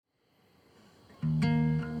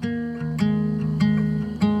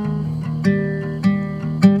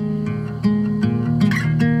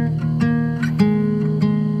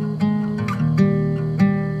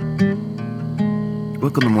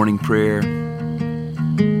Welcome to Morning Prayer.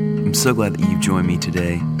 I'm so glad that you've joined me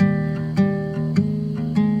today.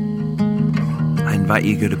 I invite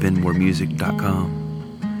you to go to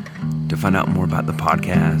benmoremusic.com to find out more about the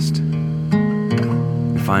podcast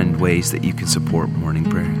and find ways that you can support Morning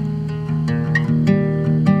Prayer.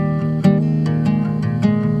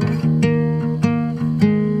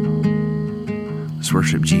 Let's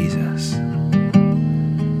worship Jesus.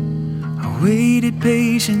 I waited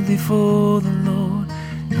patiently for the Lord.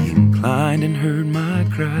 He inclined and heard my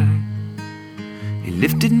cry. He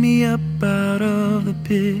lifted me up out of the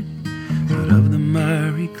pit, out of the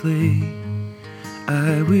miry clay.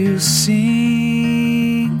 I will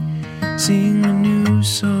sing a new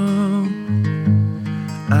song.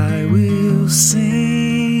 I will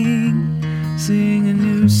sing a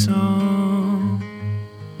new song.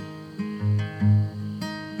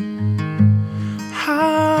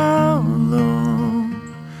 How long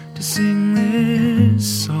to sing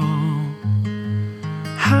this song?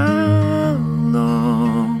 How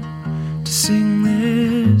long to sing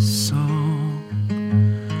this song?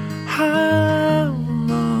 How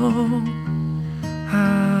long,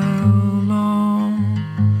 how long,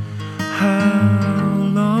 how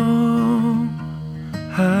long,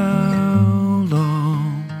 how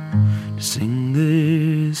long to sing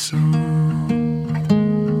this song?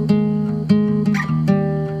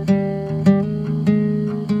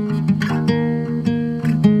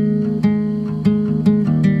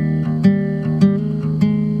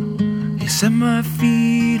 Set my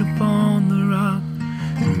feet upon the rock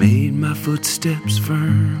and made my footsteps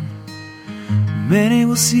firm. Many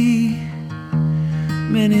will see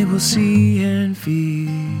and fear.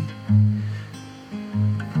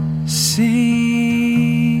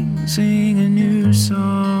 Sing a new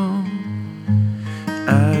song.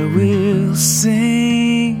 I will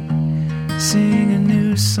sing a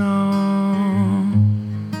new song.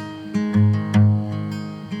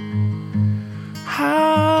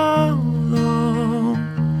 How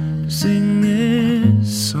sing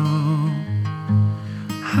this song?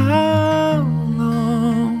 How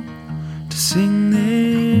long to sing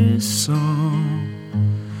this song?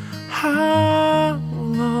 How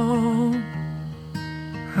long,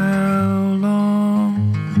 how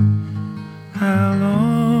long, how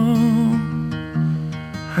long,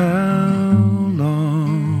 how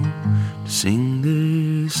long to sing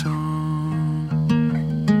this song?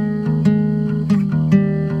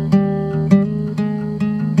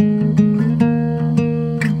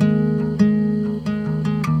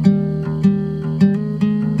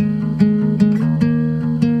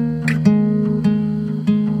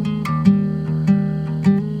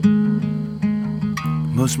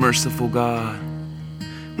 Most merciful God,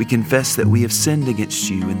 we confess that we have sinned against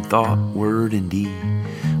you in thought, word, and deed,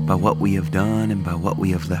 by what we have done and by what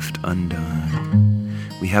we have left undone.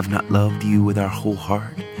 We have not loved you with our whole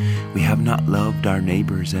heart. We have not loved our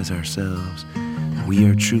neighbors as ourselves. We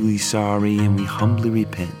are truly sorry and we humbly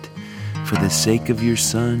repent. For the sake of your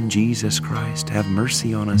Son, Jesus Christ, have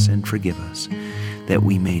mercy on us and forgive us, that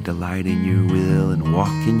we may delight in your will and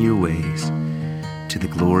walk in your ways, to the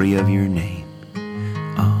glory of your name.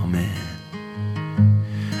 Amen.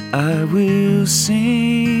 I will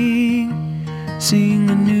sing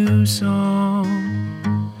a new song.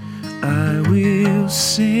 I will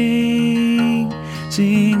sing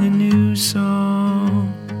a new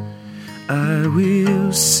song. I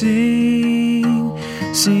will sing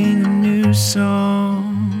a new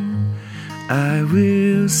song. I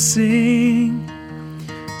will sing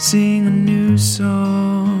a new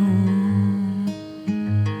song.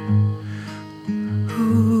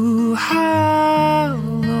 How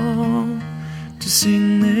long to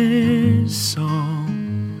sing this song?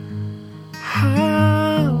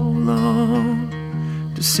 How long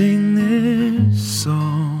to sing this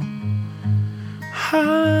song?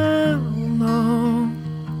 How long,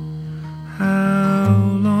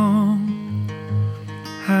 how long,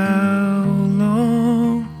 how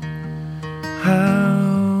long,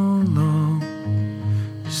 how long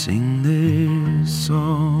to sing this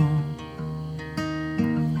song?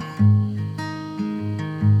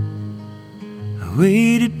 I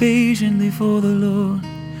waited patiently for the Lord.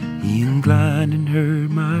 He inclined and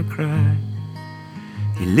heard my cry.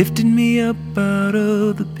 He lifted me up out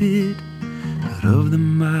of the pit, out of the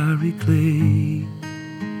miry clay.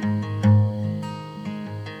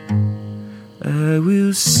 I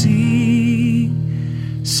will sing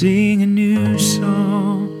a new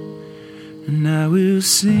song, and I will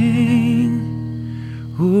sing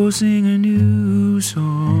a new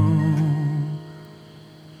song.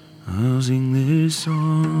 I'll sing this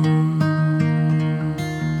song.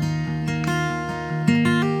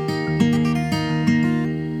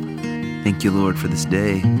 Thank you, Lord, for this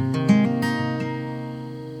day.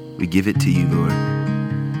 We give it to you, Lord.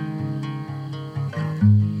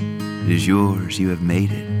 It is yours. You have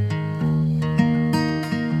made it.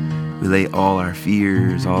 We lay all our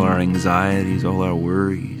fears, all our anxieties, all our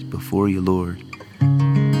worries before you, Lord.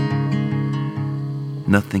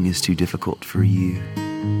 Nothing is too difficult for you.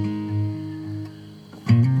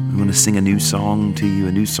 We want to sing a new song to you,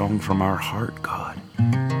 a new song from our heart, God.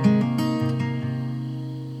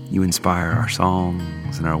 You inspire our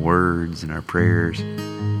songs and our words and our prayers.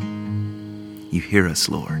 You hear us,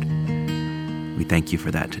 Lord. We thank you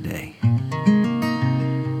for that today.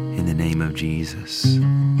 In the name of Jesus.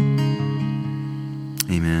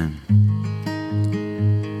 Amen.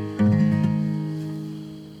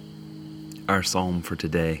 Our psalm for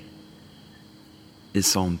today is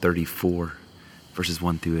Psalm 34, verses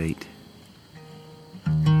 1 through 8.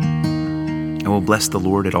 I will bless the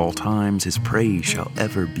Lord at all times. His praise shall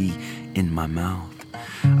ever be in my mouth.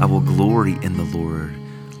 I will glory in the Lord.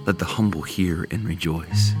 Let the humble hear and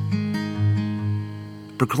rejoice.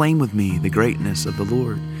 Proclaim with me the greatness of the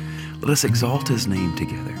Lord. Let us exalt his name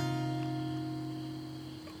together.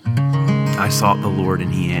 I sought the Lord,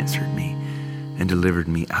 and he answered me and delivered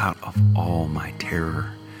me out of all my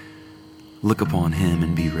terror. Look upon him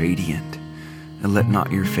and be radiant, and let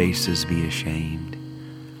not your faces be ashamed.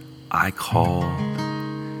 I called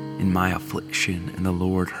in my affliction, and the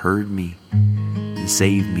Lord heard me and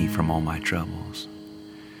saved me from all my troubles.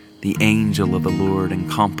 The angel of the Lord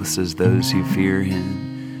encompasses those who fear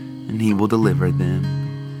him, and he will deliver them.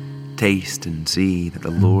 Taste and see that the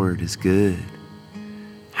Lord is good.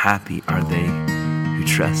 Happy are they who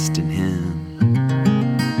trust in him.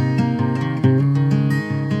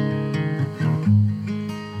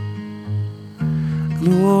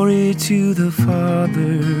 Glory to the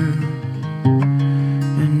Father,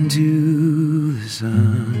 and to the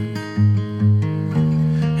Son,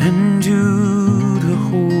 and to the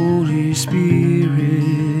Holy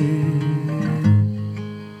Spirit,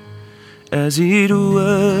 as it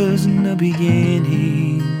was in the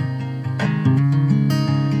beginning,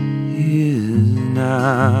 is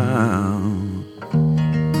now,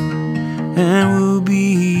 and will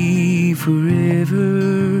be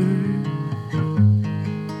forever.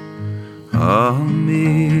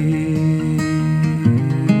 Amen.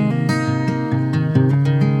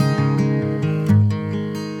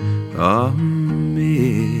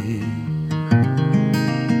 Amen.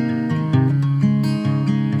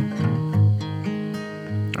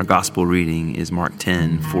 Our gospel reading is Mark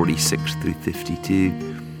 10, 46 through 52.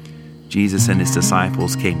 Jesus and his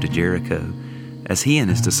disciples came to Jericho. As he and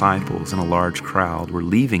his disciples and a large crowd were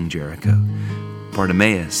leaving Jericho,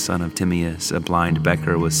 Bartimaeus, son of Timaeus, a blind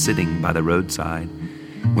beggar, was sitting by the roadside.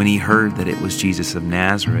 When he heard that it was Jesus of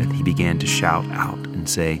Nazareth, he began to shout out and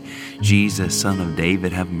say, "Jesus, son of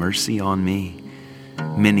David, have mercy on me."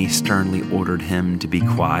 Many sternly ordered him to be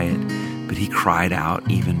quiet, but he cried out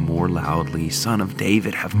even more loudly, "Son of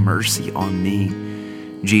David, have mercy on me."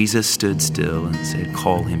 Jesus stood still and said,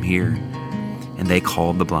 "Call him here." And they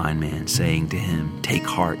called the blind man, saying to him, "Take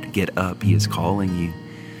heart, get up, he is calling you."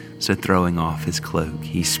 So throwing off his cloak,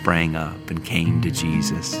 he sprang up and came to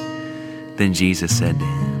Jesus. Then Jesus said to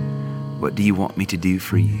him, "What do you want me to do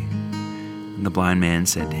for you?" And the blind man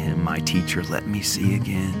said to him, "My teacher, let me see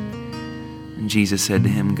again." And Jesus said to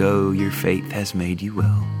him, "Go, your faith has made you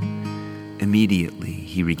well." Immediately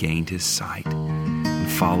he regained his sight and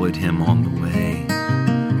followed him on the way.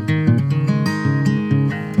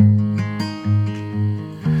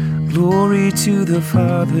 Glory to the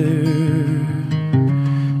Father,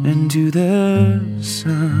 and to the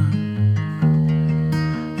Son,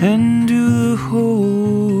 and to the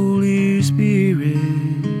Holy Spirit,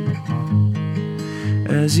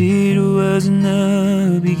 as it was in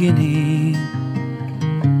the beginning,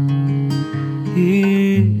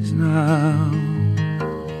 is now,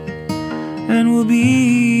 and will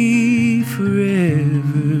be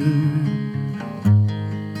forever.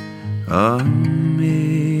 Amen.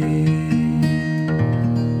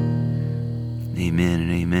 Amen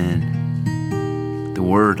and amen. The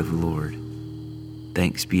word of the Lord.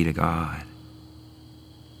 Thanks be to God.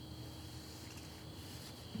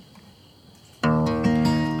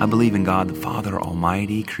 I believe in God the Father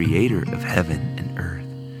Almighty, creator of heaven and earth.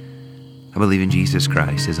 I believe in Jesus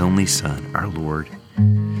Christ, his only Son, our Lord.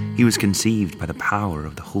 He was conceived by the power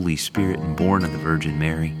of the Holy Spirit and born of the Virgin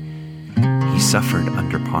Mary. He suffered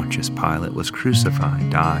under Pontius Pilate, was crucified,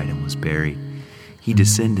 died, and was buried. He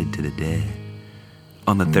descended to the dead.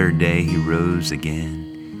 On the third day he rose again.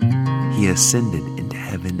 He ascended into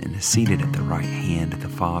heaven and is seated at the right hand of the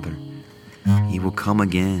Father. He will come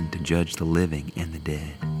again to judge the living and the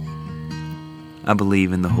dead. I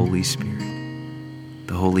believe in the Holy Spirit,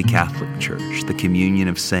 the Holy Catholic Church, the communion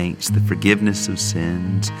of saints, the forgiveness of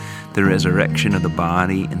sins, the resurrection of the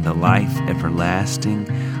body, and the life everlasting.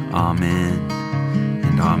 Amen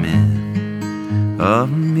and amen.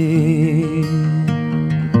 Amen.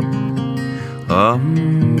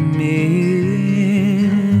 Amen.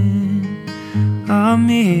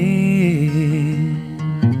 Amen.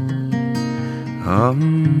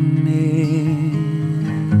 Amen.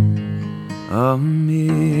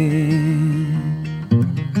 Amen.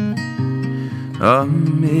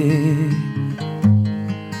 Amen.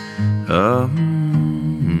 Amen.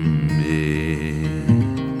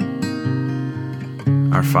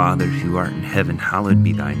 Our Father, who art in heaven, hallowed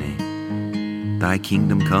be thy name. Thy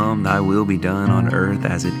kingdom come, thy will be done on earth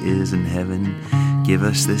as it is in heaven. Give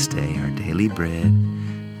us this day our daily bread,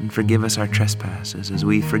 and forgive us our trespasses as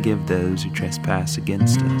we forgive those who trespass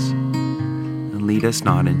against us. And lead us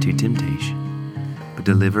not into temptation, but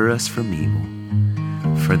deliver us from evil.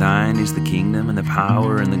 For thine is the kingdom and the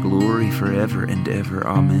power and the glory forever and ever.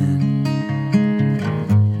 Amen.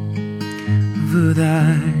 For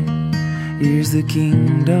thine is the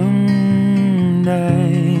kingdom,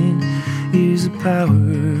 thine is the power,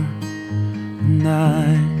 and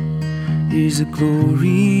thine is the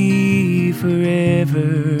glory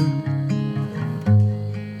forever.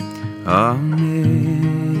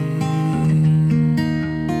 Amen.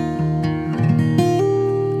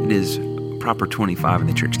 It is proper 25 in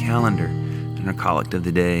the church calendar, and our collect of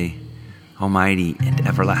the day. Almighty and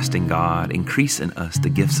everlasting God, increase in us the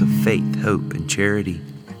gifts of faith, hope, and charity,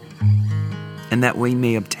 and that we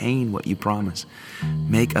may obtain what you promise.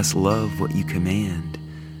 Make us love what you command.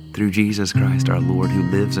 Through Jesus Christ our Lord, who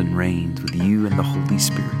lives and reigns with you and the Holy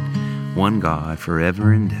Spirit, one God,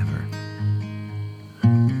 forever and ever.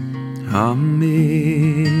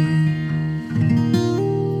 Amen.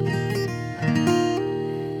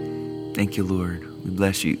 Thank you, Lord. We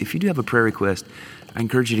bless you. If you do have a prayer request, I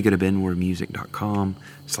encourage you to go to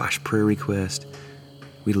benwardmusic.com/prayer request.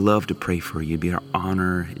 We'd love to pray for you. It'd be our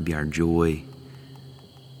honor. It'd be our joy.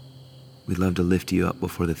 We'd love to lift you up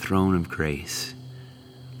before the throne of grace.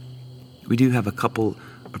 We do have a couple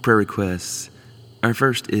of prayer requests. Our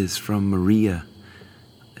first is from Maria,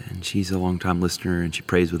 and she's a longtime listener, and she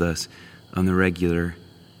prays with us on the regular.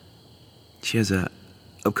 She has a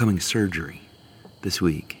upcoming surgery this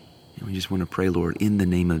week. And we just want to pray, Lord, in the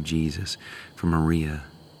name of Jesus, for Maria,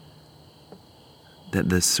 that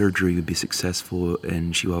the surgery would be successful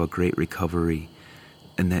and she will have a great recovery,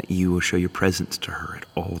 and that you will show your presence to her at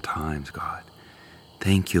all times, God.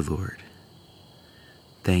 Thank you, Lord.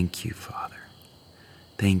 Thank you, Father.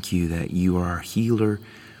 Thank you that you are our healer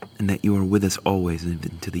and that you are with us always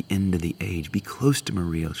and to the end of the age. Be close to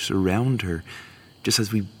Maria. Surround her, just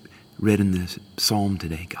as we read in this psalm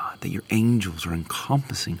today, God, that your angels are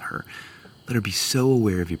encompassing her. Let her be so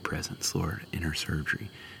aware of your presence, Lord, in her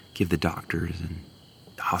surgery. Give the doctors and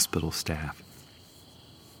the hospital staff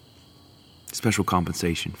special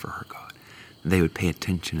compensation for her, God. They would pay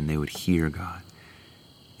attention and they would hear, God,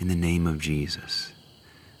 in the name of Jesus,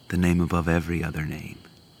 the name above every other name.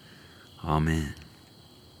 Amen.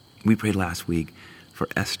 We prayed last week for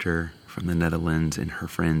Esther from the Netherlands and her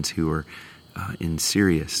friends who are in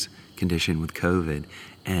serious condition with COVID,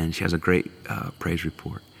 and she has a great praise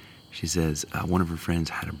report. She says one of her friends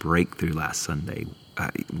had a breakthrough last Sunday,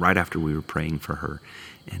 right after we were praying for her,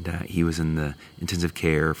 and he was in the intensive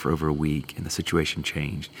care for over a week, and the situation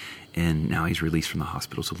changed, and now he's released from the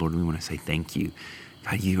hospital. So Lord, we want to say thank you.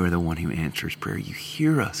 God, you are the one who answers prayer. You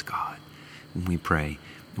hear us, God, when we pray,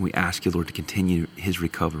 and we ask you, Lord, to continue his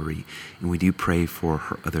recovery, and we do pray for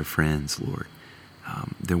her other friends, Lord.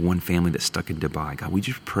 They're one family that's stuck in Dubai. God, we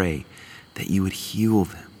just pray that you would heal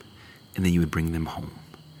them and that you would bring them home.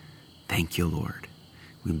 Thank you, Lord.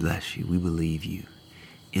 We bless you. We believe you.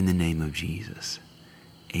 In the name of Jesus.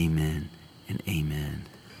 Amen and amen.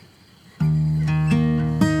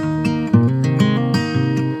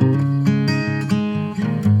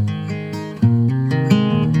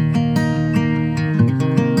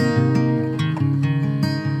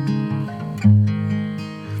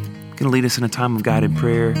 Going to lead us in a time of guided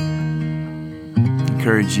prayer.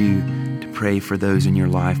 Encourage you to pray for those in your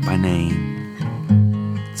life by name.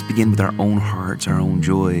 Let's begin with our own hearts, our own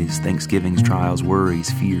joys, thanksgivings, trials, worries,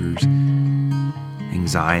 fears,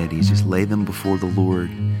 anxieties. Just lay them before the Lord.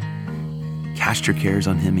 Cast your cares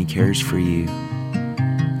on him. He cares for you.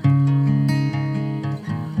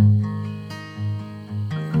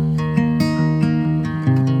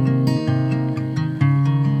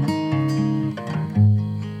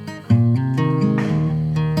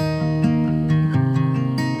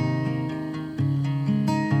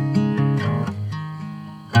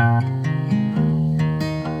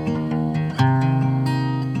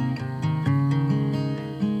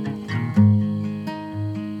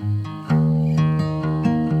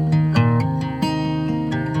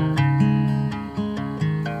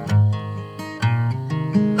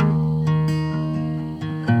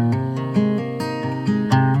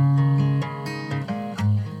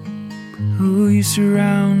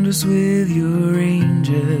 surround us with your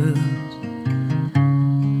angels.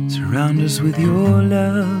 Surround us with your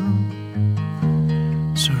love.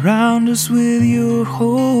 Surround us with your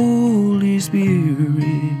Holy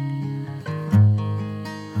Spirit.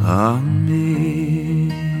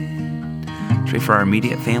 Amen. Pray for our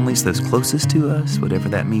immediate families, those closest to us, whatever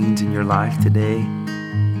that means in your life today.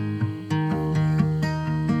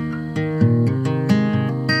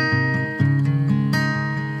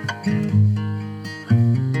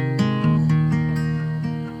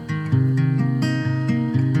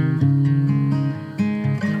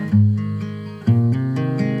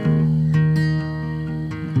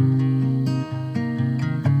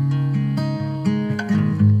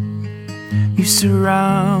 You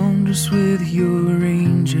surround us with your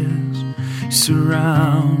angels. You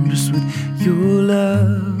surround us with your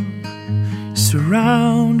love. You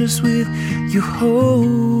surround us with your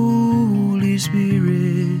Holy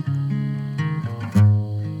Spirit.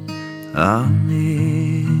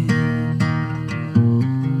 Amen.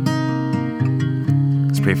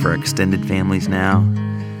 Let's pray for our extended families now.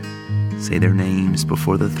 Say their names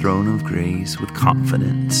before the throne of grace with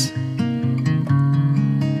confidence.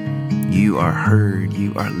 You are heard,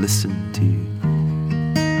 you are listened to.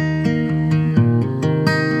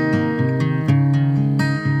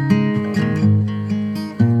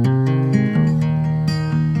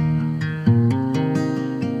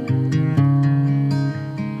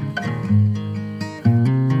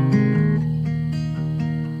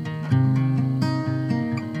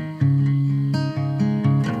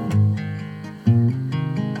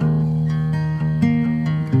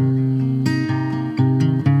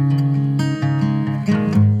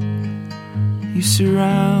 You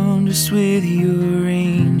surround us with your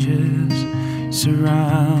angels.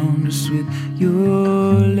 Surround us with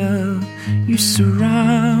your love. You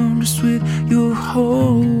surround us with your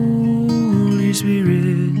Holy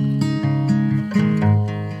Spirit.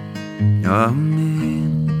 Amen.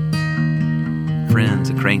 Friends,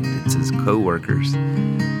 acquaintances, co-workers,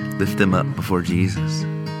 lift them up before Jesus.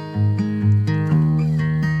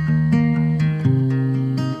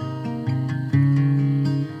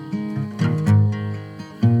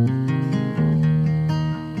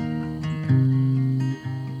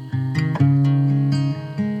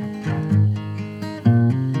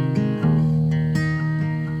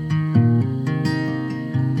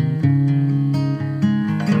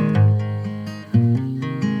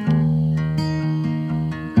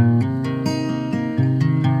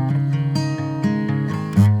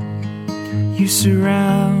 You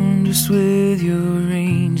surround us with your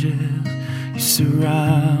angels. You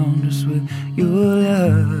surround us with your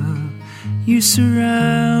love. You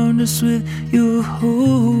surround us with your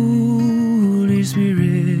Holy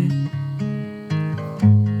Spirit.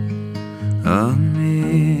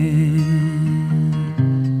 Amen.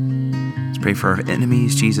 Let's pray for our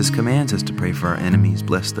enemies. Jesus commands us to pray for our enemies.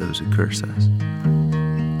 Bless those who curse us.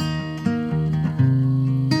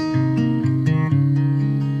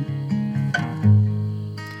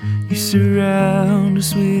 You surround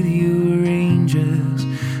us with your angels.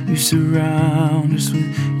 You surround us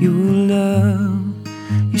with your love.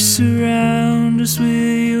 You surround us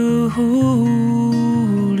with your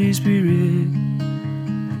Holy Spirit.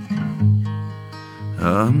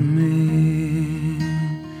 Amen.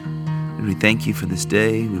 We thank you for this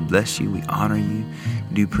day. We bless you. We honor you.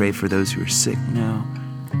 We do pray for those who are sick now.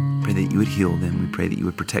 Pray that you would heal them. We pray that you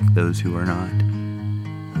would protect those who are not.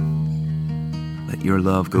 Let your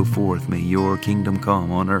love go forth. May your kingdom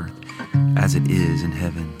come on earth as it is in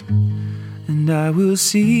heaven. And I will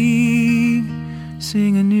sing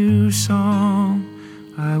a new song.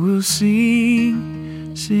 I will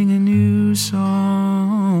sing a new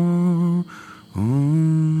song.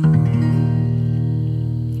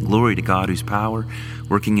 Glory to God, whose power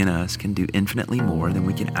working in us can do infinitely more than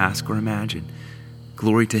we can ask or imagine.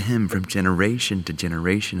 Glory to him from generation to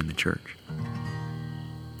generation in the church.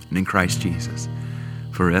 And in Christ Jesus,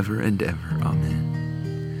 forever and ever.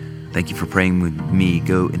 Amen. Thank you for praying with me.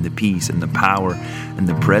 Go in the peace and the power and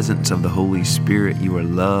the presence of the Holy Spirit. You are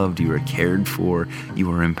loved. You are cared for.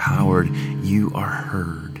 You are empowered. You are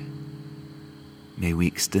heard. May we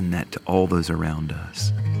extend that to all those around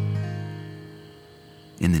us.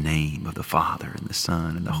 In the name of the Father and the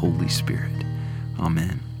Son and the Holy Spirit.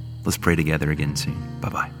 Amen. Let's pray together again soon.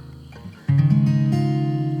 Bye-bye.